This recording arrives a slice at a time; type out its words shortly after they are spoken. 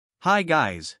Hi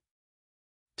guys.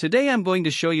 Today I'm going to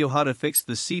show you how to fix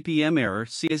the CPM error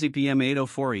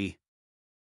CACPM804E.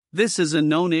 This is a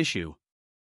known issue.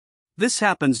 This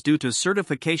happens due to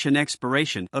certification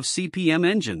expiration of CPM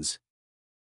engines.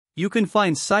 You can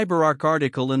find CyberArk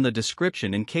article in the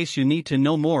description in case you need to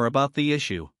know more about the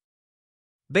issue.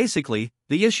 Basically,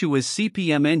 the issue is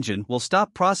CPM engine will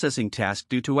stop processing task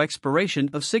due to expiration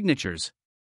of signatures.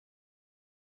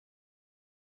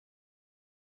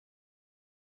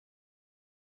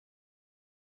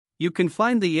 You can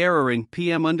find the error in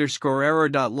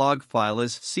pm_error.log file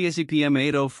as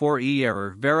CACPM804E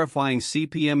Error verifying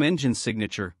CPM engine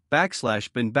signature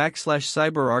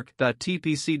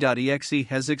 /bin/cyberark.tpc.exe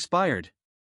has expired.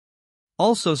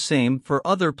 Also same for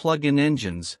other plugin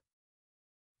engines.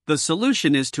 The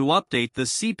solution is to update the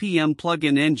CPM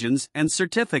plugin engines and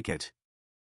certificate.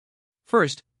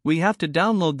 First, we have to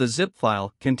download the zip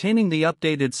file containing the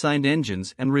updated signed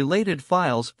engines and related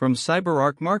files from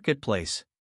CyberArk Marketplace.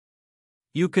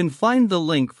 You can find the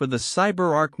link for the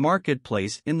CyberArk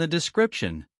Marketplace in the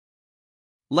description.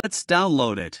 Let's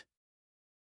download it.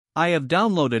 I have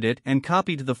downloaded it and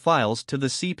copied the files to the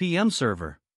CPM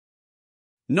server.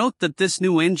 Note that this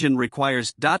new engine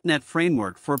requires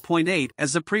NETFramework 4.8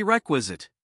 as a prerequisite.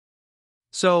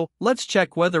 So, let's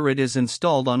check whether it is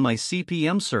installed on my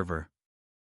CPM server.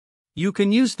 You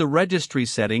can use the registry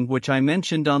setting which I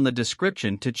mentioned on the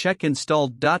description to check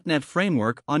installed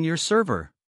NETFramework on your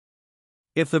server.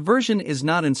 If the version is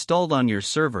not installed on your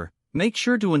server, make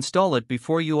sure to install it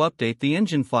before you update the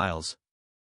engine files.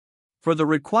 For the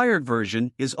required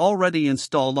version is already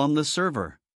installed on the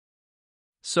server.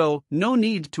 So, no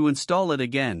need to install it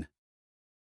again.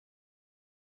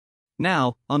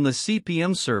 Now, on the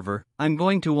CPM server, I'm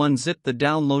going to unzip the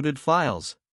downloaded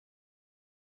files.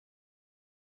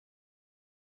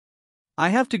 I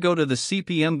have to go to the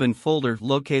CPM bin folder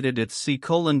located at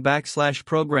C:\program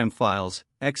files,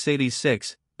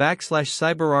 x86,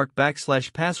 /cyberark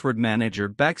 /password manager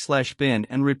 /bin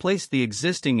and replace the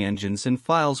existing engines and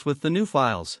files with the new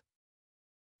files.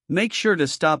 Make sure to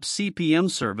stop CPM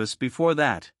service before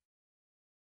that.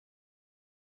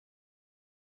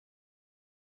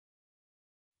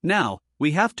 Now,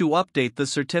 we have to update the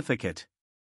certificate.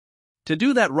 To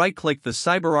do that, right-click the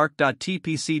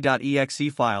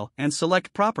cyberark.tpc.exe file and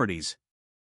select Properties.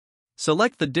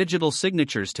 Select the Digital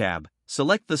Signatures tab,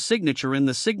 select the signature in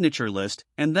the signature list,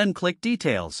 and then click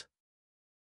Details.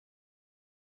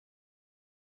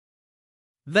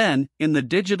 Then, in the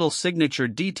Digital Signature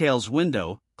Details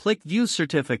window, click View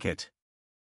Certificate.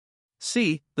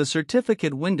 See, the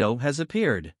certificate window has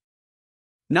appeared.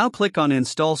 Now click on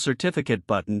Install Certificate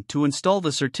button to install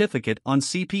the certificate on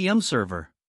CPM server.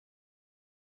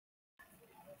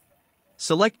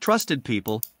 Select Trusted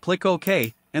People, click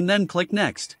OK, and then click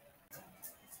Next.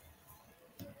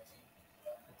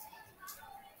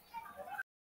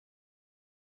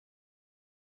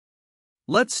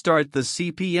 Let's start the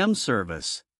CPM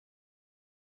service.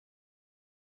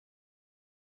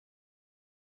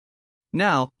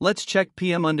 Now, let's check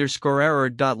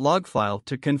pm_error.log file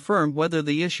to confirm whether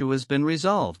the issue has been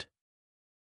resolved.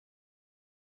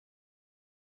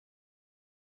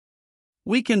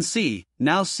 We can see,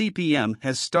 now CPM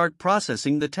has started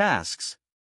processing the tasks.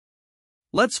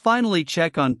 Let's finally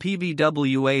check on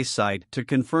PBWA side to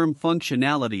confirm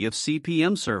functionality of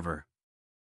CPM server.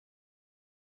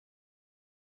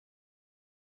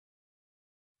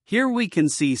 Here we can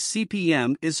see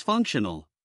CPM is functional.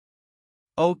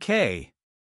 Okay.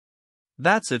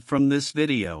 That's it from this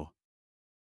video.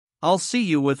 I'll see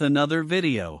you with another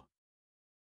video.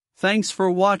 Thanks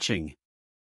for watching.